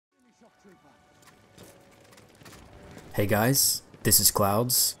Hey guys, this is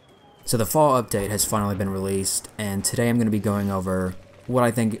Clouds. So the fall update has finally been released, and today I'm going to be going over what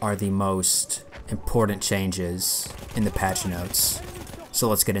I think are the most important changes in the patch notes. So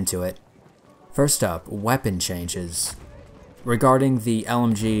let's get into it. First up, weapon changes. Regarding the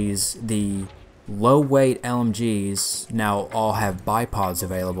LMGs, the low weight LMGs now all have bipods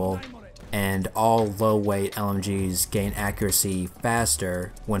available, and all low weight LMGs gain accuracy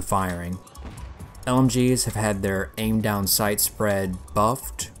faster when firing. LMGs have had their aim down sight spread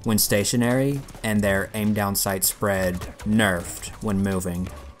buffed when stationary, and their aim down sight spread nerfed when moving.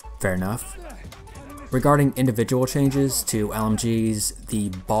 Fair enough. Regarding individual changes to LMGs, the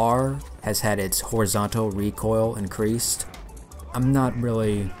bar has had its horizontal recoil increased. I'm not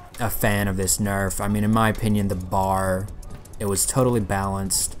really a fan of this nerf. I mean, in my opinion, the bar, it was totally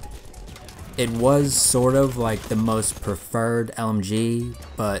balanced. It was sort of like the most preferred LMG,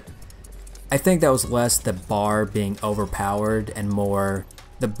 but I think that was less the bar being overpowered and more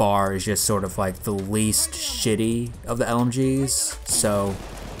the bar is just sort of like the least shitty of the LMGs. So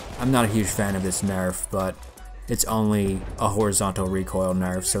I'm not a huge fan of this nerf, but it's only a horizontal recoil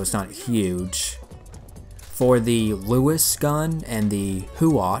nerf, so it's not huge. For the Lewis gun and the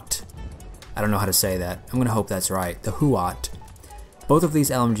Huot, I don't know how to say that, I'm gonna hope that's right, the Huot, both of these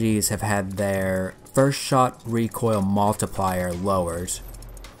LMGs have had their first shot recoil multiplier lowered.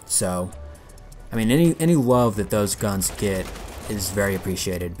 So I mean, any love that those guns get is very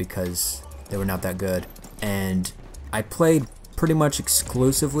appreciated because they were not that good. And I played pretty much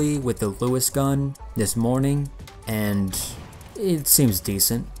exclusively with the Lewis gun this morning, and it seems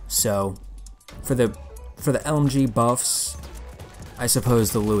decent. So for the LMG buffs, I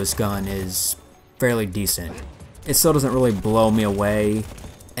suppose the Lewis gun is fairly decent. It still doesn't really blow me away,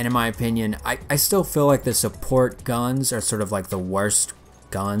 and in my opinion, I still feel like the support guns are sort of like the worst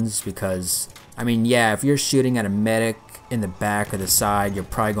guns because, I mean, yeah, if you're shooting at a medic in the back or the side, you're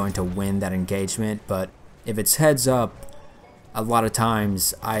probably going to win that engagement, but if it's heads up, a lot of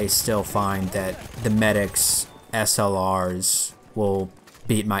times I still find that the medic's SLRs will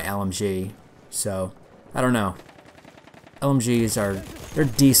beat my LMG, so I don't know. LMGs they're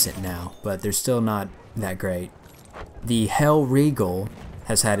decent now, but they're still not that great. The Hell Regal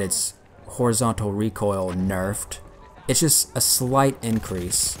has had its horizontal recoil nerfed. It's just a slight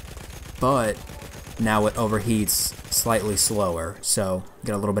increase, but now it overheats slightly slower, so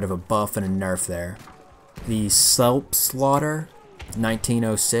get a little bit of a buff and a nerf there. The Selp Slaughter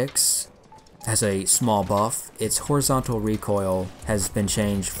 1906 has a small buff. Its horizontal recoil has been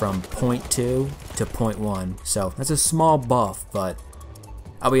changed from 0.2 to 0.1, so that's a small buff, but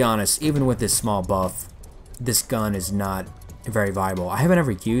I'll be honest, even with this small buff, this gun is not very viable. I haven't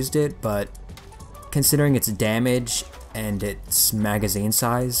ever used it, but considering its damage and its magazine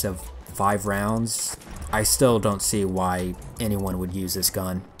size of 5 rounds, I still don't see why anyone would use this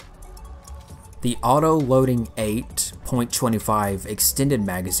gun. The Auto Loading 8.25 extended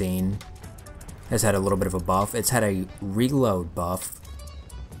magazine has had a little bit of a buff. It's had a reload buff.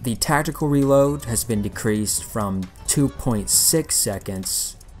 The tactical reload has been decreased from 2.6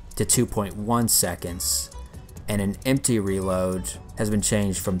 seconds to 2.1 seconds, and an empty reload has been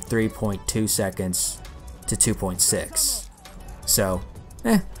changed from 3.2 seconds to 2.6. So,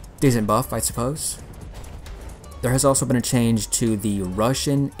 decent buff, I suppose. There has also been a change to the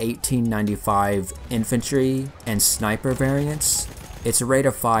Russian 1895 infantry and sniper variants. Its rate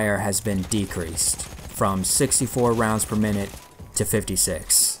of fire has been decreased from 64 rounds per minute to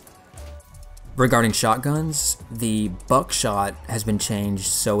 56. Regarding shotguns, the buckshot has been changed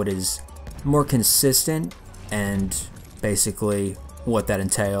so it is more consistent, and basically what that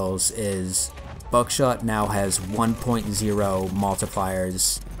entails is buckshot now has 1.0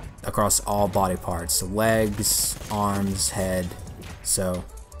 multipliers across all body parts, legs, arms, head, so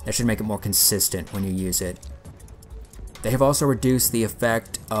that should make it more consistent when you use it. They have also reduced the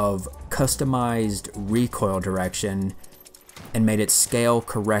effect of customized recoil direction and made it scale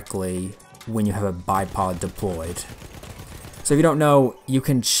correctly when you have a bipod deployed. So if you don't know, you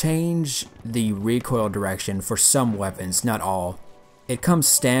can change the recoil direction for some weapons, not all. It comes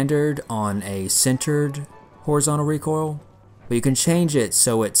standard on a centered horizontal recoil, but you can change it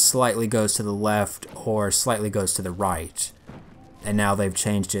so it slightly goes to the left or slightly goes to the right. And now they've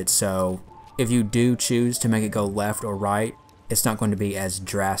changed it so if you do choose to make it go left or right, it's not going to be as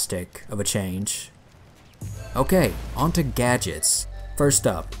drastic of a change. Okay, on to gadgets. First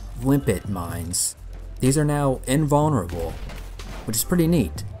up, limpet mines. These are now invulnerable, which is pretty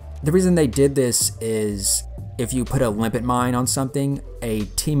neat. The reason they did this is if you put a limpet mine on something, a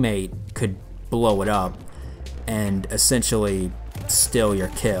teammate could blow it up and essentially steal your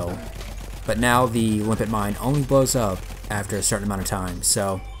kill. but now the limpet mine only blows up after a certain amount of time,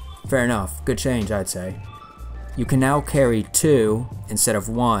 so fair enough, good change I'd say. You can now carry 2 instead of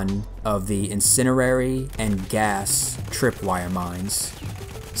 1 of the incinerary and gas tripwire mines.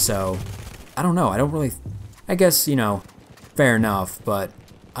 So, I don't know, I guess, you know, fair enough, but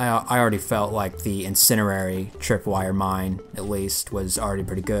I already felt like the incinerary tripwire mine, at least, was already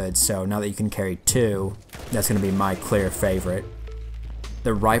pretty good, so now that you can carry 2, that's going to be my clear favorite.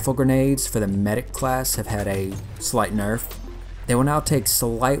 The rifle grenades for the medic class have had a slight nerf. They will now take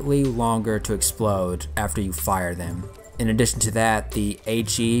slightly longer to explode after you fire them. In addition to that, the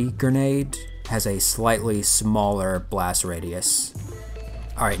HE grenade has a slightly smaller blast radius.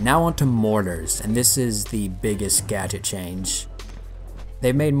 Alright, now onto mortars, and this is the biggest gadget change.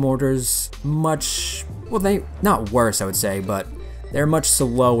 They've made mortars much, well, not worse I would say, but they're a much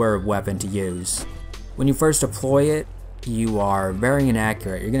slower weapon to use. When you first deploy it, you are very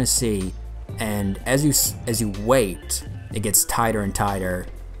inaccurate, you're gonna see, and as you wait, it gets tighter and tighter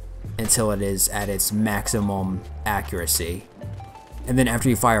until it is at its maximum accuracy. And then after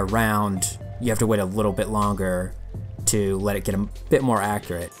you fire a round, you have to wait a little bit longer to let it get a bit more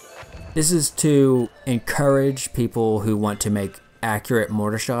accurate. This is to encourage people who want to make accurate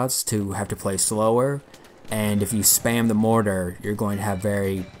mortar shots to have to play slower, and if you spam the mortar, you're going to have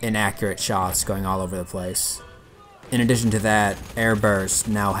very inaccurate shots going all over the place. In addition to that, airburst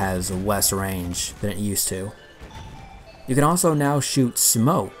now has less range than it used to. You can also now shoot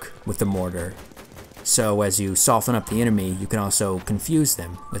smoke with the mortar, so as you soften up the enemy, you can also confuse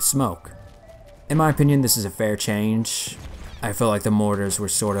them with smoke. In my opinion, this is a fair change. I feel like the mortars were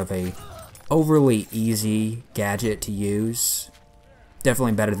sort of a overly easy gadget to use.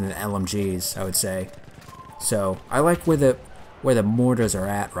 Definitely better than the LMGs, I would say. So I like where the mortars are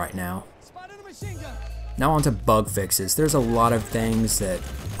at right now. Now on to bug fixes. There's a lot of things that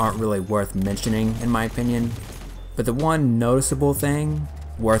aren't really worth mentioning in my opinion, but the one noticeable thing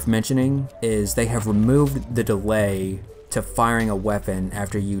worth mentioning is they have removed the delay to firing a weapon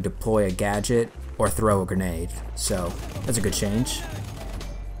after you deploy a gadget or throw a grenade. So that's a good change.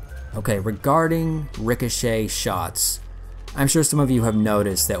 Okay, regarding ricochet shots, I'm sure some of you have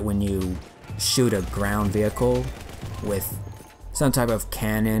noticed that when you shoot a ground vehicle with some type of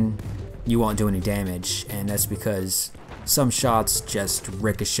cannon, you won't do any damage, and that's because some shots just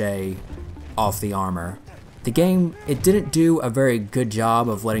ricochet off the armor. The game, it didn't do a very good job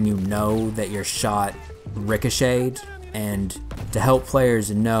of letting you know that your shot ricocheted, and to help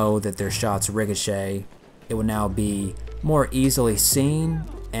players know that their shots ricochet, it will now be more easily seen,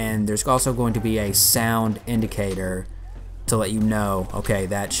 and there's also going to be a sound indicator to let you know, okay,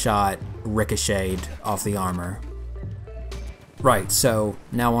 that shot ricocheted off the armor. Right, so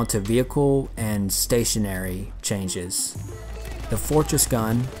now onto vehicle and stationary changes. The fortress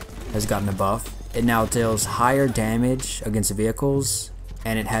gun has gotten a buff. It now deals higher damage against vehicles,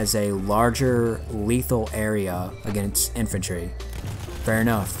 and it has a larger lethal area against infantry. Fair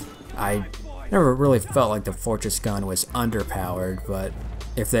enough. I never really felt like the fortress gun was underpowered, but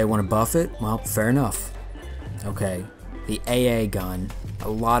if they want to buff it, well, fair enough. Okay. The AA gun. A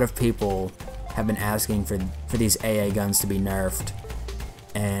lot of people have been asking for these AA guns to be nerfed,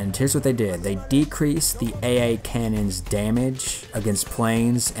 and here's what they did. They decreased the AA cannon's damage against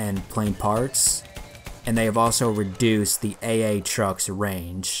planes and plane parts, and they have also reduced the AA truck's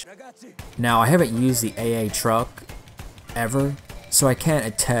range. Now, I haven't used the AA truck ever, so I can't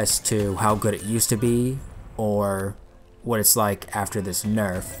attest to how good it used to be or what it's like after this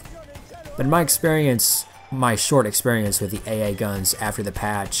nerf, but in my experience, my short experience with the AA guns after the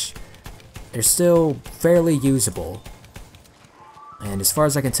patch, they're still fairly usable. And as far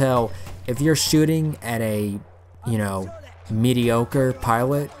as I can tell, if you're shooting at a, you know, mediocre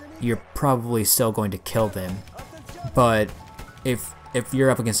pilot, you're probably still going to kill them. But if you're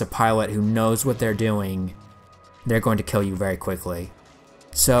up against a pilot who knows what they're doing, they're going to kill you very quickly.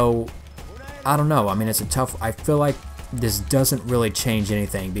 So, I don't know, I mean, it's a tough, I feel like this doesn't really change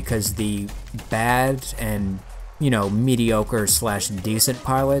anything because the bad and, you know, mediocre slash decent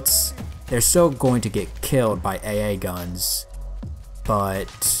pilots, they're still going to get killed by AA guns,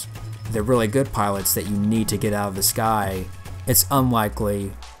 but the really good pilots that you need to get out of the sky, it's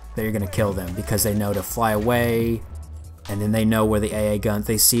unlikely that you're going to kill them because they know to fly away, and then they know where the AA gun,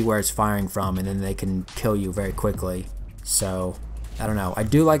 they see where it's firing from, and then they can kill you very quickly. So, I don't know, I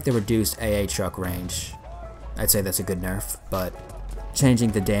do like the reduced AA truck range. I'd say that's a good nerf, but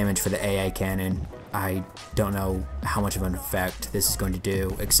changing the damage for the AA cannon, I don't know how much of an effect this is going to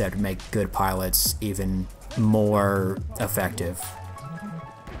do, except make good pilots even more effective.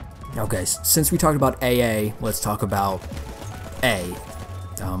 Okay, since we talked about AA, let's talk about A.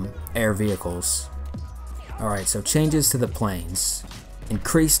 air vehicles. Alright, so changes to the planes.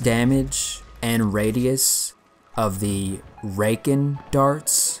 Increased damage and radius of the Raken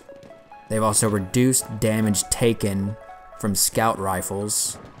darts. They've also reduced damage taken from scout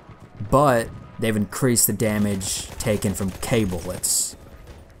rifles, but they've increased the damage taken from K-bullets.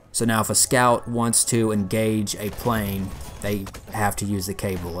 So now if a scout wants to engage a plane, they have to use the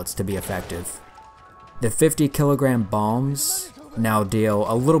K-bullets to be effective. The 50 kilogram bombs now deal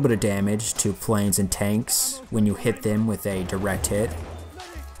a little bit of damage to planes and tanks when you hit them with a direct hit.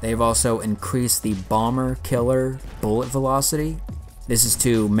 They've also increased the bomber killer bullet velocity. This is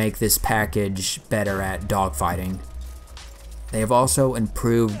to make this package better at dogfighting. They have also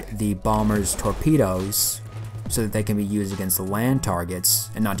improved the bomber's torpedoes so that they can be used against land targets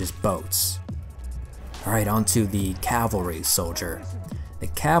and not just boats. Alright, on to the cavalry soldier. The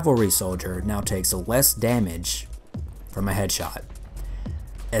cavalry soldier now takes less damage from a headshot.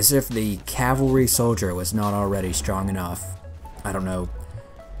 As if the cavalry soldier was not already strong enough. I don't know.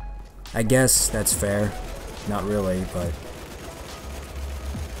 I guess that's fair. Not really, but...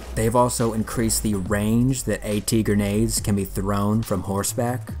 They've also increased the range that AT grenades can be thrown from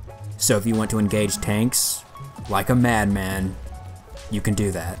horseback. So if you want to engage tanks, like a madman, you can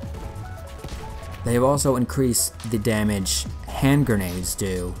do that. They have also increased the damage hand grenades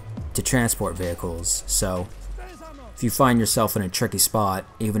do to transport vehicles, so if you find yourself in a tricky spot,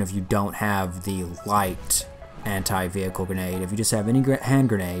 even if you don't have the light anti-vehicle grenade, if you just have any hand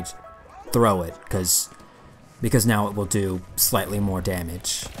grenade, throw it, because now it will do slightly more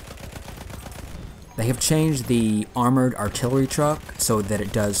damage. They have changed the armored artillery truck so that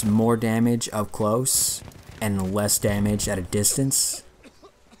it does more damage up close and less damage at a distance.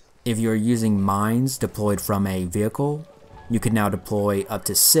 If you're using mines deployed from a vehicle, you can now deploy up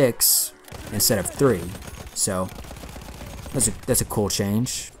to 6 instead of 3. So that's a cool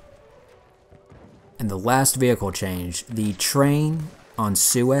change. And the last vehicle change, the train on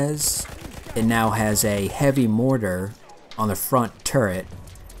Suez, it now has a heavy mortar on the front turret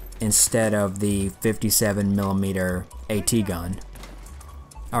instead of the 57mm AT gun.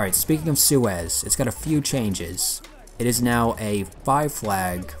 Alright, speaking of Suez, it's got a few changes. It is now a 5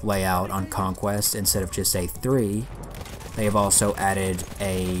 flag layout on Conquest instead of just a 3. They have also added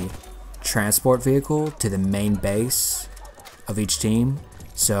a transport vehicle to the main base of each team,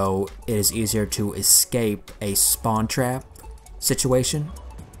 so it is easier to escape a spawn trap situation.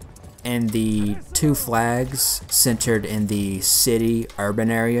 And the 2 flags centered in the city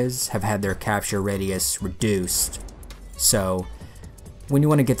urban areas have had their capture radius reduced. So when you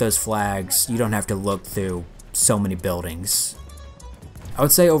want to get those flags, you don't have to look through so many buildings. I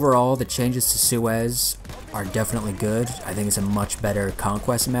would say overall the changes to Suez are definitely good. I think it's a much better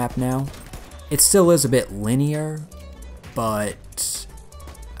Conquest map now. It still is a bit linear, but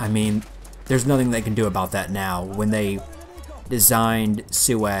I mean, there's nothing they can do about that now. When they designed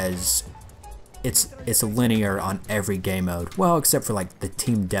Suez, it's linear on every game mode. Well, except for like the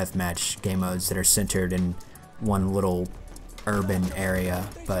team deathmatch game modes that are centered in one little urban area.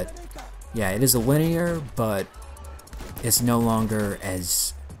 But yeah, it is linear, but it's no longer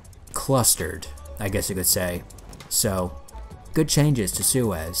as clustered, I guess you could say. So, good changes to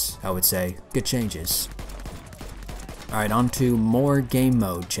Suez, I would say. Good changes. Alright, on to more game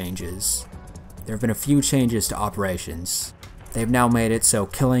mode changes. There have been a few changes to operations. They've now made it so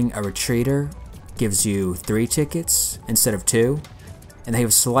killing a retreater gives you 3 tickets instead of 2, and they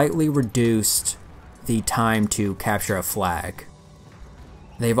have slightly reduced the time to capture a flag.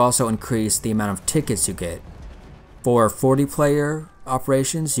 They've also increased the amount of tickets you get. For 40-player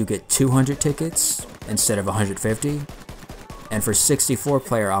operations, you get 200 tickets instead of 150, and for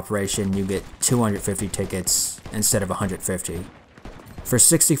 64-player operation, you get 250 tickets instead of 150. For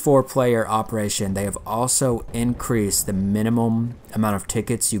 64-player operation, they have also increased the minimum amount of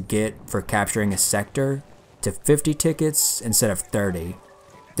tickets you get for capturing a sector to 50 tickets instead of 30.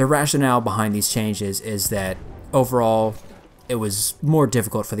 The rationale behind these changes is that overall, it was more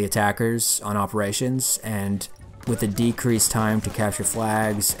difficult for the attackers on operations, and with the decreased time to capture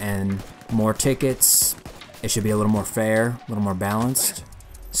flags and more tickets, it should be a little more fair, a little more balanced.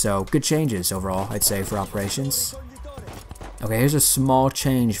 So good changes overall, I'd say, for operations. Okay, here's a small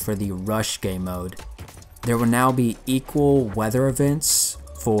change for the rush game mode. There will now be equal weather events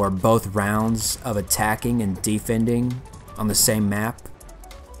for both rounds of attacking and defending on the same map.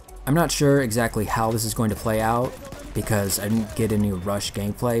 I'm not sure exactly how this is going to play out because I didn't get any rush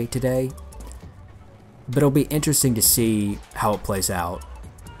gameplay today, but it'll be interesting to see how it plays out.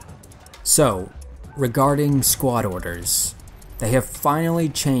 So, regarding squad orders, they have finally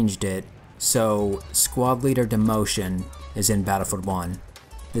changed it so squad leader demotion is in Battlefield 1.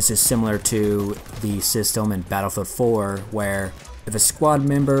 This is similar to the system in Battlefield 4 where if a squad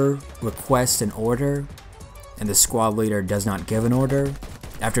member requests an order and the squad leader does not give an order,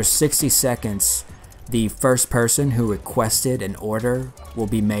 after 60 seconds, the first person who requested an order will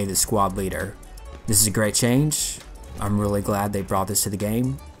be made the squad leader. This is a great change. I'm really glad they brought this to the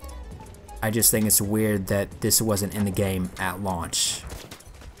game. I just think it's weird that this wasn't in the game at launch.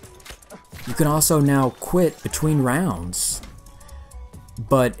 You can also now quit between rounds.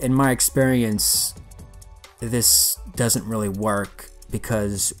 But in my experience, this doesn't really work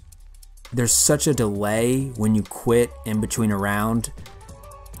because there's such a delay when you quit in between a round.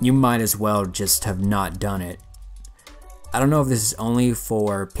 You might as well just have not done it. I don't know if this is only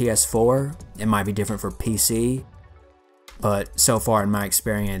for PS4, it might be different for PC, but so far in my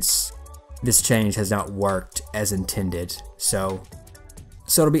experience, this change has not worked as intended. So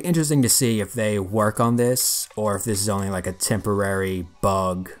it'll be interesting to see if they work on this or if this is only like a temporary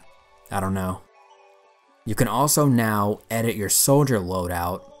bug. I don't know. You can also now edit your soldier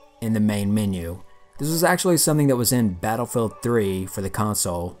loadout in the main menu. This was actually something that was in Battlefield 3 for the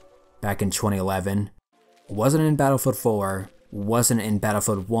console back in 2011. It wasn't in Battlefield 4, wasn't in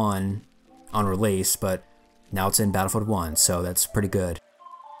Battlefield 1 on release, but now it's in Battlefield 1, so that's pretty good.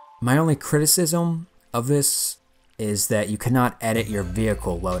 My only criticism of this is that you cannot edit your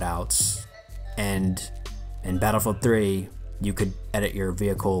vehicle loadouts, and in Battlefield 3 you could edit your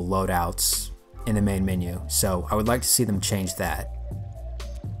vehicle loadouts in the main menu, so I would like to see them change that.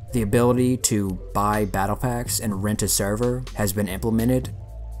 The ability to buy battle packs and rent a server has been implemented.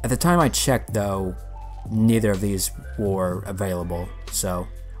 At the time I checked though, neither of these were available, so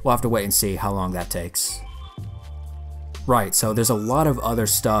we'll have to wait and see how long that takes. Right, so there's a lot of other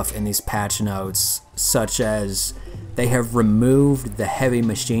stuff in these patch notes, such as they have removed the heavy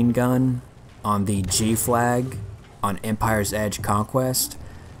machine gun on the G flag on Empire's Edge Conquest,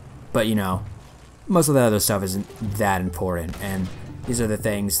 but you know, most of the other stuff isn't that important, and these are the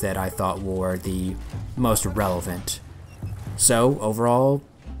things that I thought were the most relevant. So overall,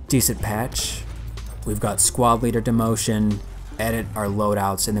 decent patch. We've got squad leader demotion, edit our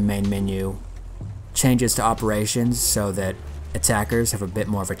loadouts in the main menu, changes to operations so that attackers have a bit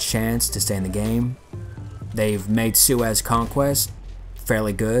more of a chance to stay in the game. They've made Suez Conquest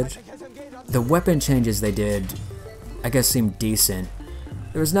fairly good. The weapon changes they did, I guess, seemed decent.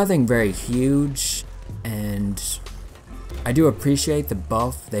 There was nothing very huge, and I do appreciate the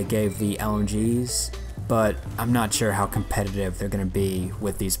buff they gave the LMGs, but I'm not sure how competitive they're going to be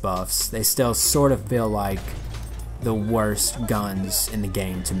with these buffs. They still sort of feel like the worst guns in the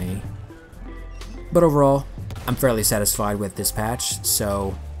game to me. But overall, I'm fairly satisfied with this patch,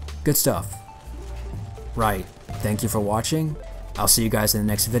 so good stuff. Right, thank you for watching. I'll see you guys in the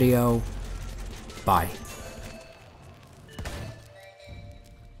next video. Bye.